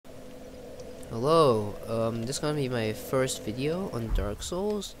Hello, this is gonna be my first video on Dark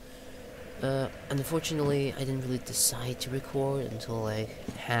Souls. Unfortunately, I didn't really decide to record until like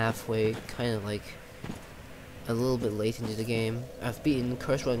halfway, kind of like a little bit late into the game. I've beaten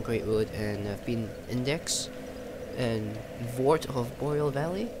Cursed and Greatwood, and I've beaten Index and Vort of Boreal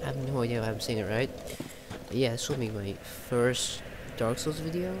Valley. I have no idea if I'm saying it right. But yeah, this will be my first Dark Souls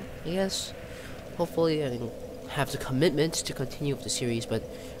video, I guess. Hopefully, I can have the commitment to continue with the series, but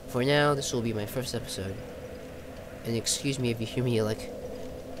for now, this will be my first episode. And excuse me if you hear me like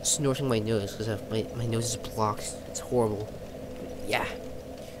snorting my nose, because my nose is blocked. It's horrible. Yeah.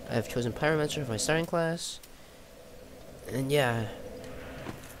 I've chosen Pyromancer for my starting class. And yeah.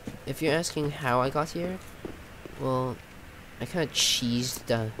 If you're asking how I got here, well, I kind of cheesed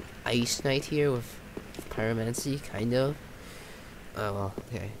the Ice Knight here with Pyromancy, kind of. Oh well,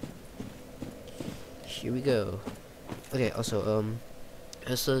 okay. Here we go. Okay, also,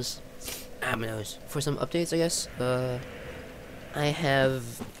 this is my nose. For some updates, I guess. I have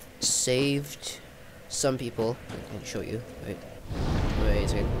saved some people. I can show you. Wait a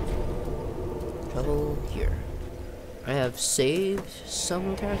second. Trouble here. I have saved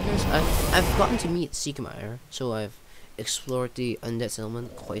some characters. I've gotten to meet Seekmeyer, so I've explored the undead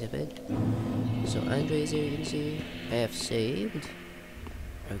settlement quite a bit. So Andre's here, you can see. I have saved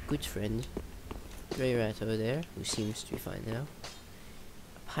our good friend Grey Rat over there, who seems to be fine now.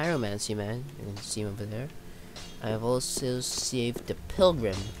 Pyromancy man, you can see him over there. I have also saved the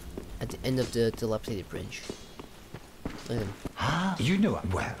Pilgrim at the end of the dilapidated bridge. Look at him. You know,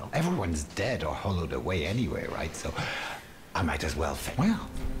 well, everyone's dead or hollowed away anyway, right? So I might as well. Well,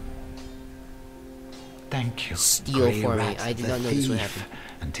 thank you. Steal Grey for me. Rat, I did the not know this would thief, happen.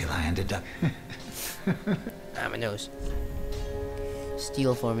 until I ended up. My nose.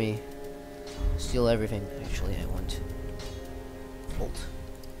 Steal for me. Steal everything. Actually, I want. Bolt.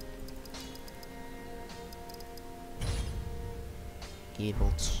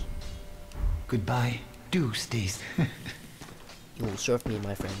 Bolts. Goodbye. Do stay. You will serve me,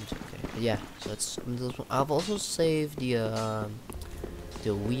 my friend. Okay. But yeah. So that's. I've also saved the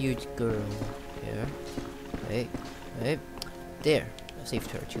weird girl here. Wait. There. I saved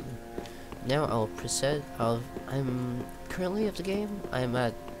her too. Now I'll present. I'm currently of the game.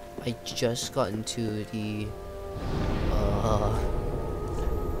 I just got into the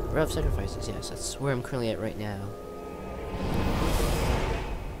Rev of Sacrifices. Yes, that's where I'm currently at right now.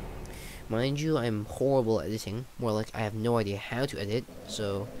 Mind you, I'm horrible at editing. More like I have no idea how to edit.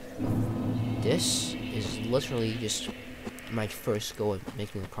 So this is literally just my first go at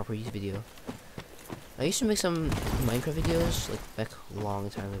making a proper YouTube video. I used to make some Minecraft videos like back a long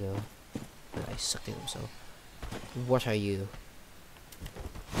time ago, but I sucked at them. So, what are you?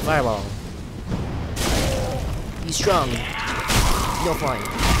 Fireball. He's strong. No flying.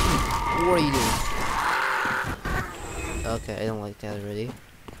 What are you doing? Okay, I don't like that already.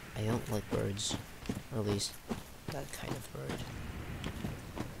 I don't like birds. Or at least, that kind of bird.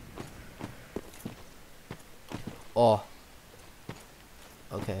 Oh.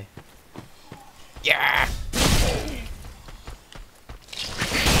 Okay. Yeah!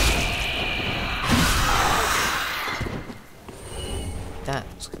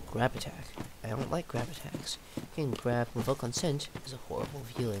 That's a grab attack. I don't like grab attacks. Getting grabbed without consent is a horrible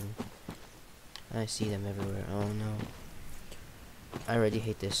feeling. I see them everywhere. Oh no. I already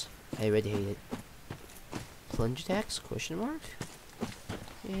hate this. I already hate it. Plunge attacks? Question mark?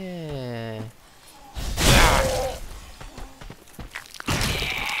 Yeah.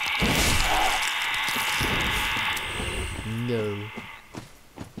 No.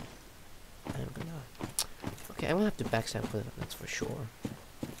 I'm gonna. Okay, I won't have to backstab for that, that's for sure.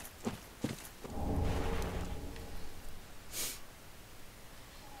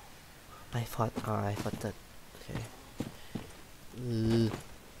 I thought that. Okay.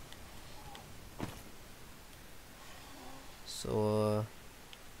 So.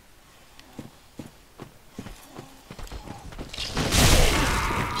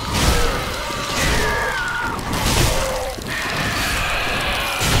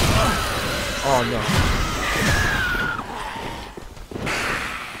 Oh no.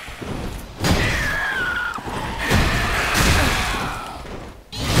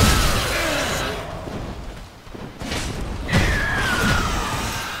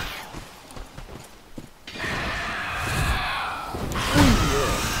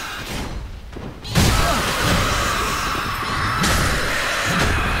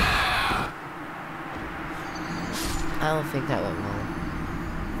 I don't think that went well.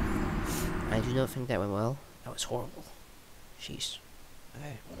 I do not think that went well. That was horrible. Jeez.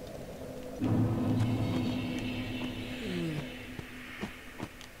 Okay.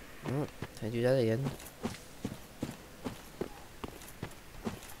 Oh, can I do that again?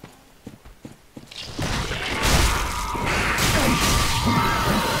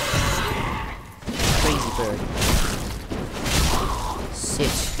 Crazy bird.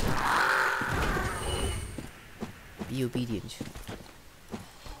 Sit. Be obedient.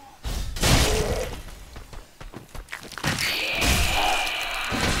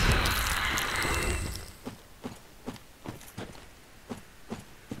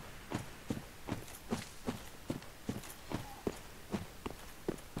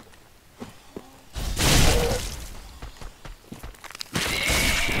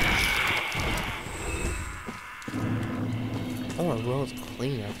 Oh, our world's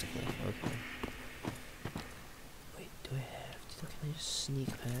clean optically. Okay. Wait, do I have to? Can I just sneak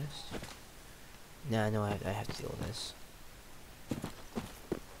past? Nah, no, I have to deal with this.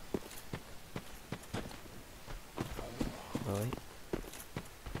 Oh, wait.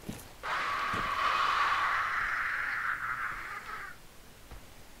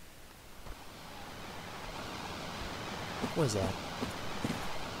 What was that?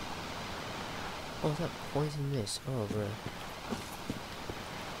 Oh, is that poison mist? Oh, bro.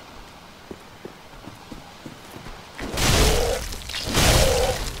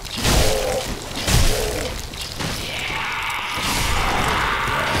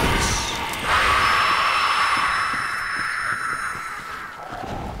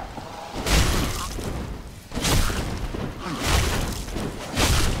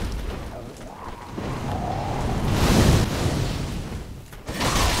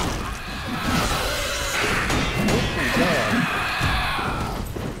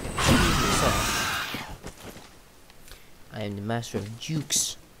 I am the master of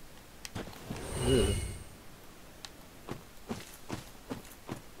jukes. Ugh.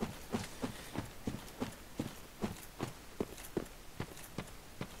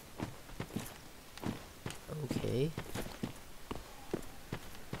 Okay.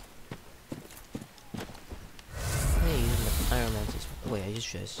 Hey, using the pyromantis. Wait, I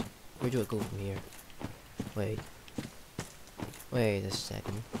just realized. Where do I go from here? Wait. Wait a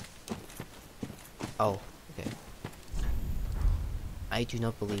second. Oh, okay. I do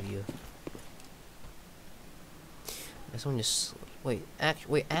not believe you. Someone just wait.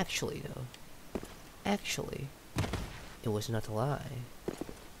 Actually though. Actually, it was not a lie.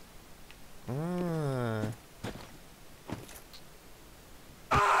 Ah.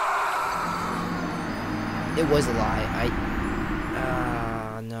 It was a lie.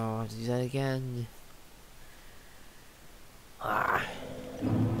 No, I have to do that again. Ah.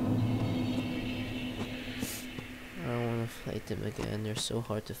 I don't want to fight them again. They're so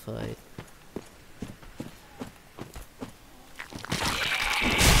hard to fight.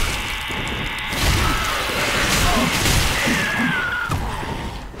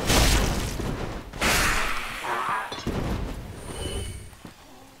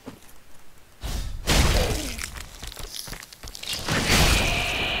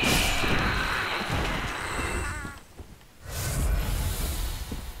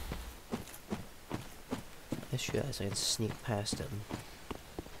 I just realized I can sneak past them.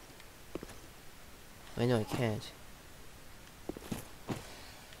 I know I can't.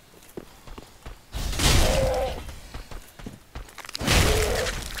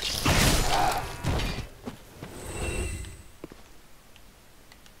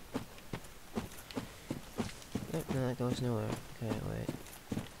 Nope, no, that goes nowhere. Okay, wait.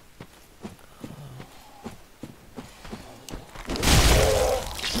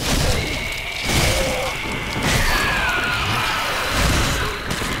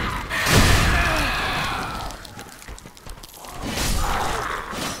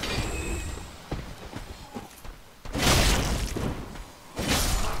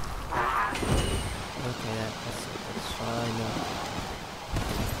 That's fine now.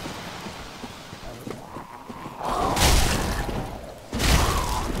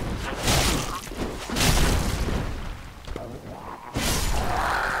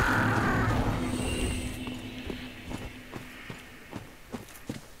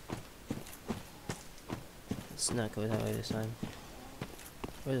 Let's not go that way this time.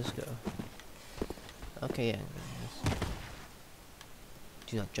 Where does this go? Okay, yeah. Yes.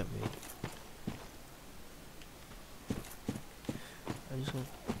 Do not jump me. I'm just gonna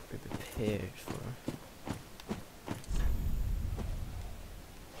be prepared for.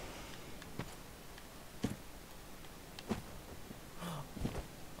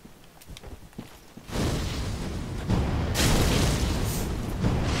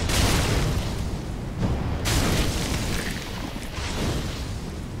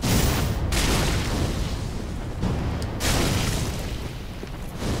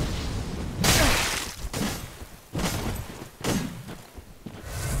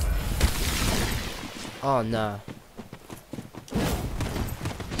 Oh, nah.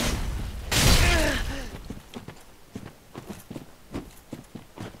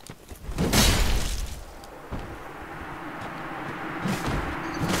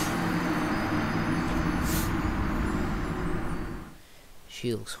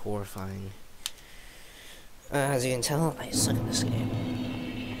 She looks horrifying. As you can tell, I suck at this game.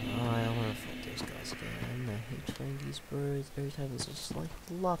 Oh, I don't want to fight those guys again. I hate fighting these birds. Every time it's just like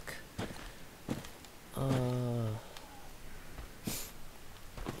luck.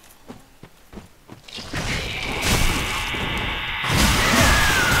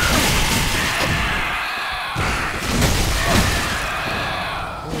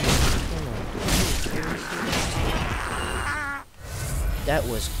 That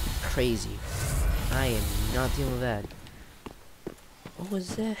was crazy. I am not dealing with that. What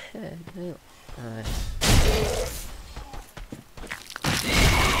was that?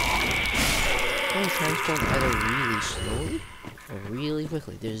 Can transform either really slowly or really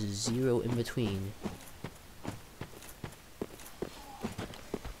quickly. There's zero in between.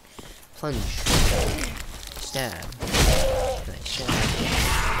 Plunge. Stab. And I stab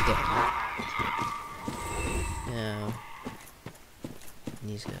again. Now,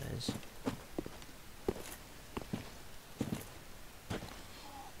 these guys.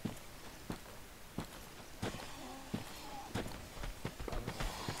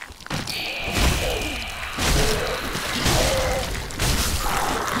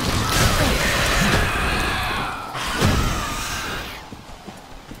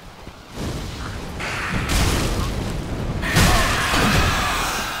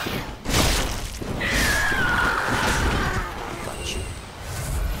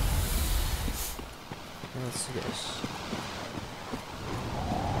 Let's do this.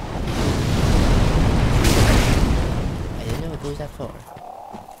 I didn't know it goes that far.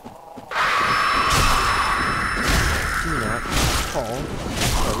 Do not call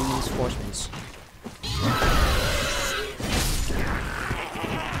for reinforcements.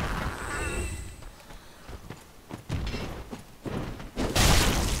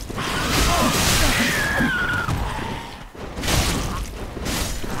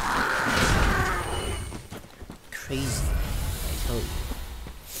 Crazy, I tell you.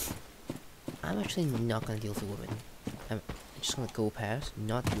 I'm actually not gonna deal with the woman. I'm just gonna go past,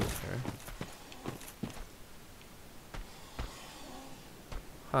 not deal with her.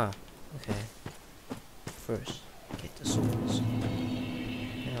 Huh, okay. First, get the swords.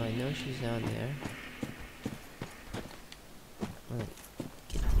 Now I know she's down there. I'm gonna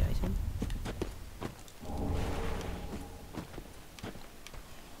get the item.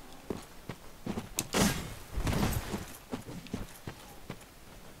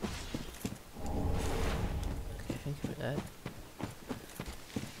 Thank you for that.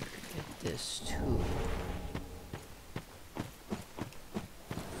 Get this too.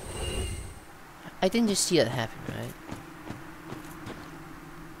 I didn't just see that happen, right?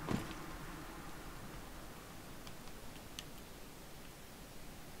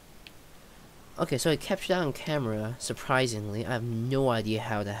 Okay, so I captured that on camera, surprisingly. I have no idea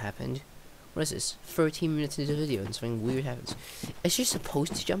how that happened. What is this? 13 minutes into the video and something weird happens. Is she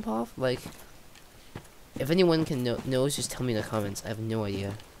supposed to jump off? Like, if anyone can knows, just tell me in the comments. I have no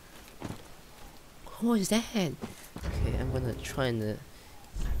idea. What was that? Okay, I'm gonna try and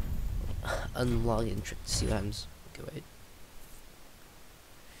unlog and to see what happens. Okay, wait.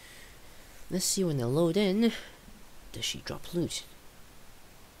 Let's see when they load in. Does she drop loot?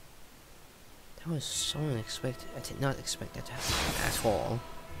 That was so unexpected. I did not expect that to happen at all.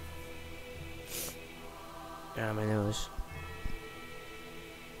 Ah, my nose.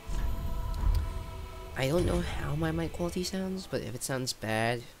 I don't know how my mic quality sounds, but if it sounds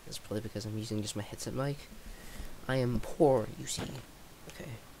bad, it's probably because I'm using just my headset mic. I am poor, you see. Okay.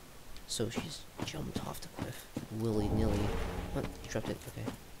 So she's jumped off the cliff. Willy-nilly. What? You dropped it? Okay.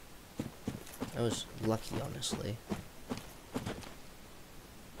 I was lucky, honestly.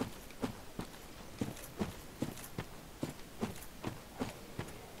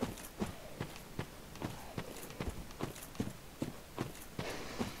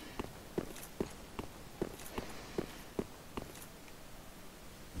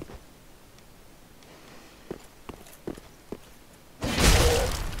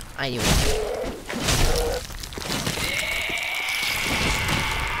 Anyway.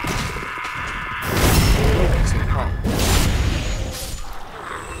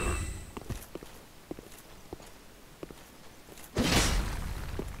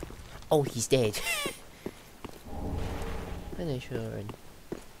 Oh, he's dead. Finisher.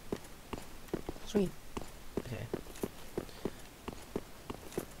 Sweet. Okay.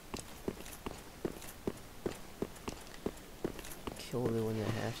 kill everyone that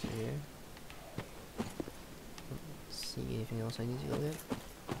I have to here. See anything else I need to go get?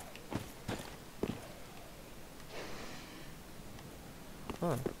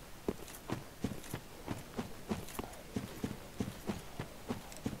 Huh.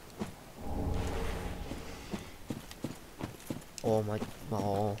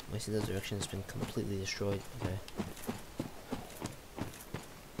 My sense of direction has been completely destroyed. Okay.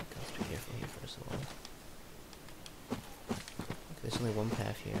 Let's be careful here first of all. Okay, there's only one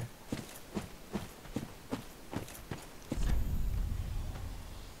path here.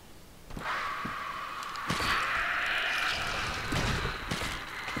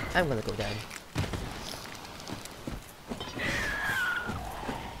 I'm gonna go down.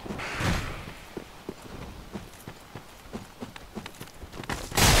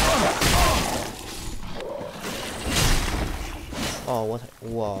 Oh, what?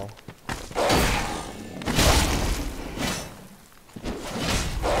 Whoa.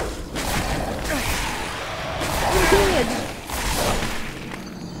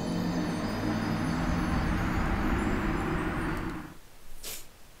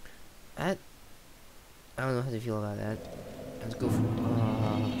 I don't know how to feel about that. Let's go for.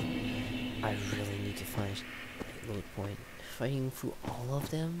 I really need to find a load point. Fighting through all of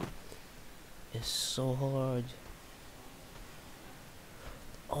them is so hard.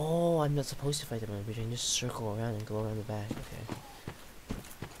 Oh, I'm not supposed to fight them on the bridge. I can just circle around and go around the back. Okay.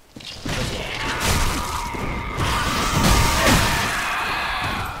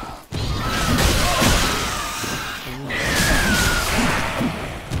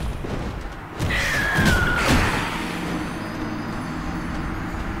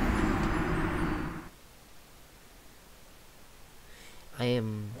 I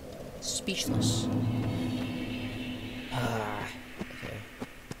am speechless. Okay.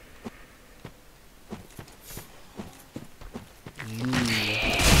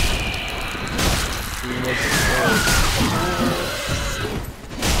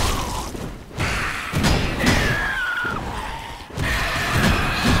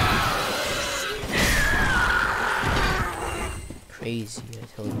 Crazy, I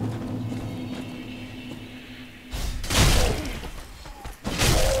tell you.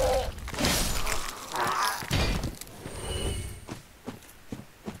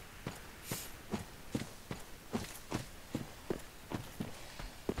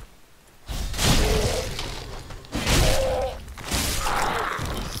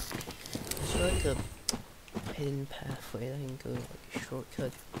 Hidden pathway that I can go like a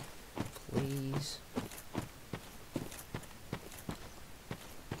shortcut, please.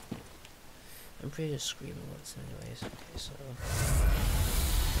 I'm pretty just screaming once anyways. Okay, so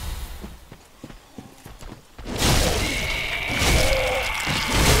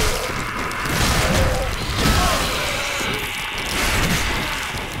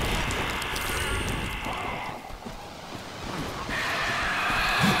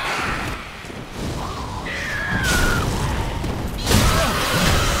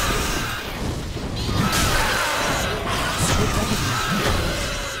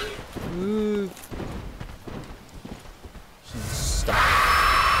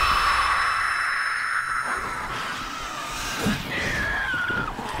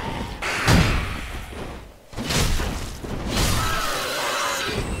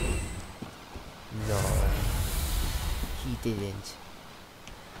didn't.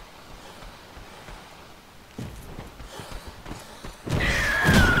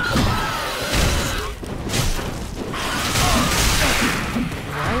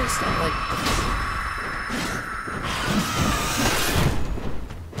 Why is that like...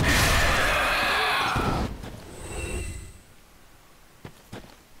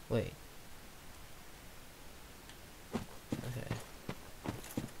 Wait. Okay.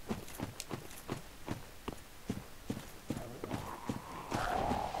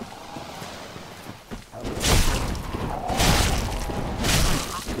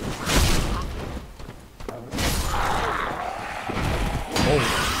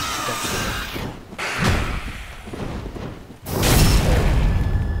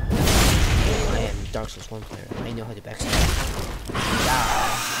 Dark Souls 1 player. I know how to backstab. Ah.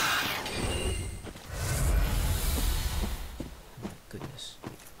 Oh my goodness.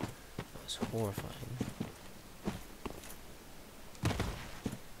 That was horrifying.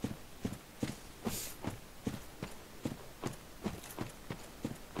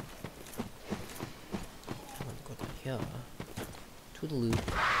 I want to go down here. To the loop.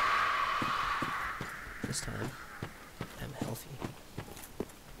 This time, I'm healthy.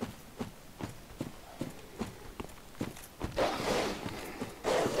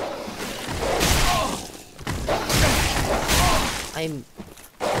 I I'm...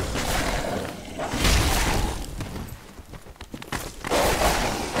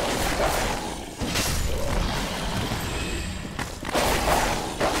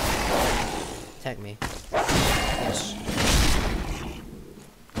 Attack me. Yes.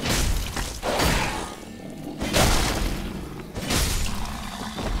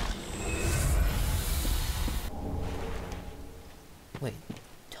 Wait,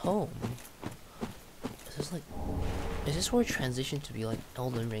 tome? Is this like... Is this where it transitioned to be like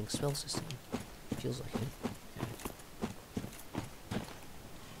Elden Ring spell system? Feels like it. Okay.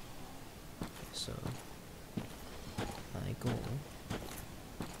 So... my goal...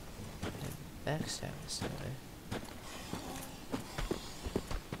 and backstab this guy.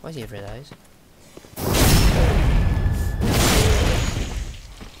 Why does he have red eyes?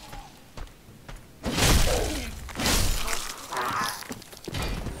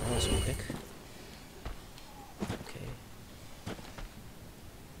 That was quick. Okay.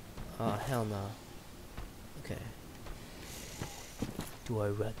 Oh, hell no. Okay. Do I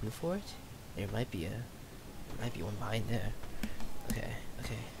run for it? There might be one behind there. Okay,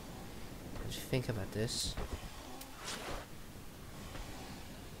 okay. Let's think about this.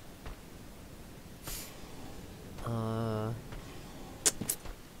 How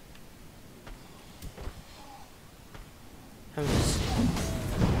many?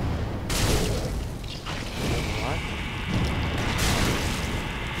 What?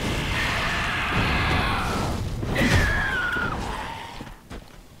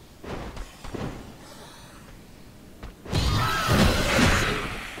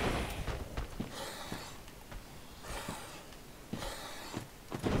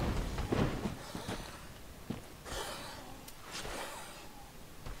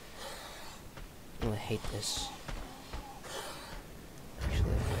 Oh, I hate this.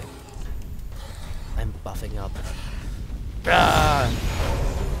 Actually, I'm buffing up. Ah!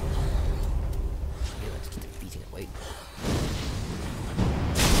 Okay, let's keep beating it. Wait.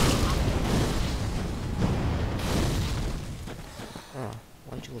 Oh,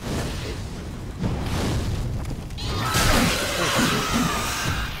 why'd you look at that big?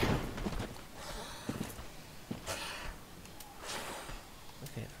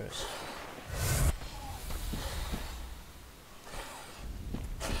 Okay, first.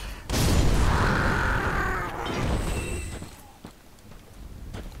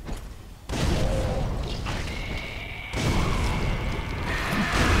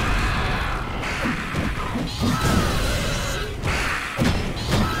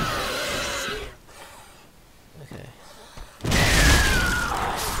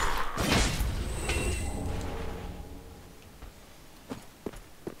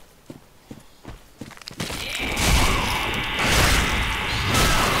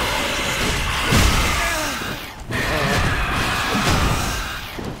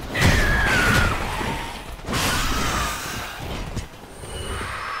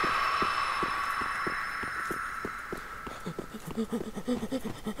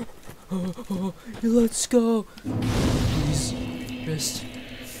 Let's go. Please, rest.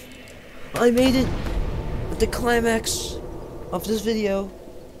 I made it. At the climax of this video,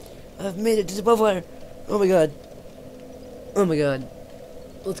 I've made it to the above. Oh my god. Oh my god.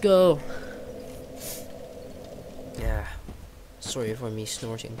 Let's go. Yeah. Sorry for me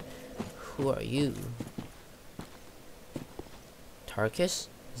snorting. Who are you? Tarkus?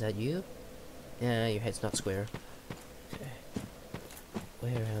 Is that you? Yeah, your head's not square. Okay.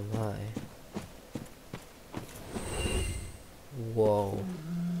 Where am I? Whoa.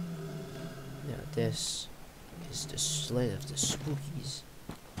 Now this is the sled of the spookies.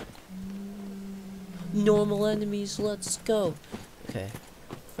 Normal enemies, let's go. Okay.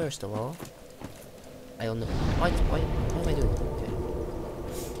 First of all, I don't know. What am I doing? Okay.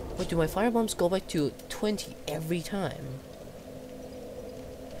 What, do my firebombs go back to 20 every time?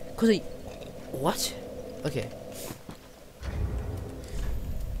 What? Okay.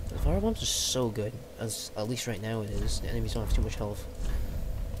 The firebombs are so good. At least right now it is. The enemies don't have too much health.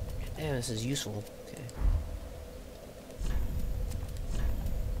 Damn, this is useful. Okay.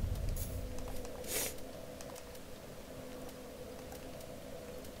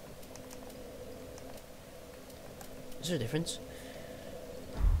 Is there a difference?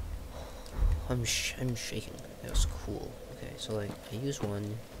 I'm shaking. That was cool. Okay, so like I use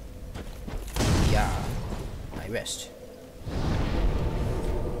one. Yeah. I rest.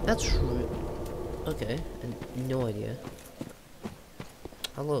 That's okay. And no idea.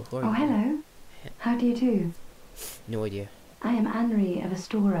 Hello, who are you? Oh, hello. How do you do? No idea. I am Anri of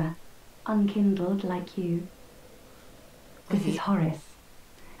Astora, unkindled like you. This is Horace,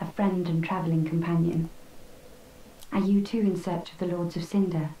 a friend and travelling companion. Are you too in search of the Lords of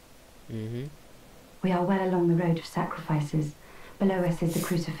Cinder? Mm-hmm. We are well along the road of sacrifices. Below us is the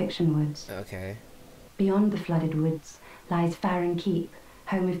Crucifixion Woods. Okay. Beyond the flooded woods lies Farron Keep,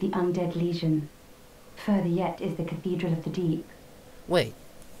 home of the Undead Legion. Further yet is the Cathedral of the Deep. Wait.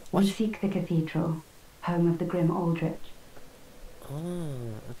 What? We seek the cathedral, home of the grim Aldrich. Oh,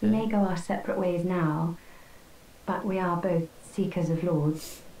 We may okay. go our separate ways now, but we are both seekers of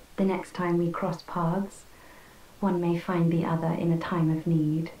lords. The next time we cross paths, one may find the other in a time of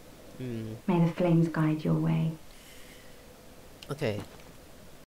need. Hmm. May the flames guide your way. Okay.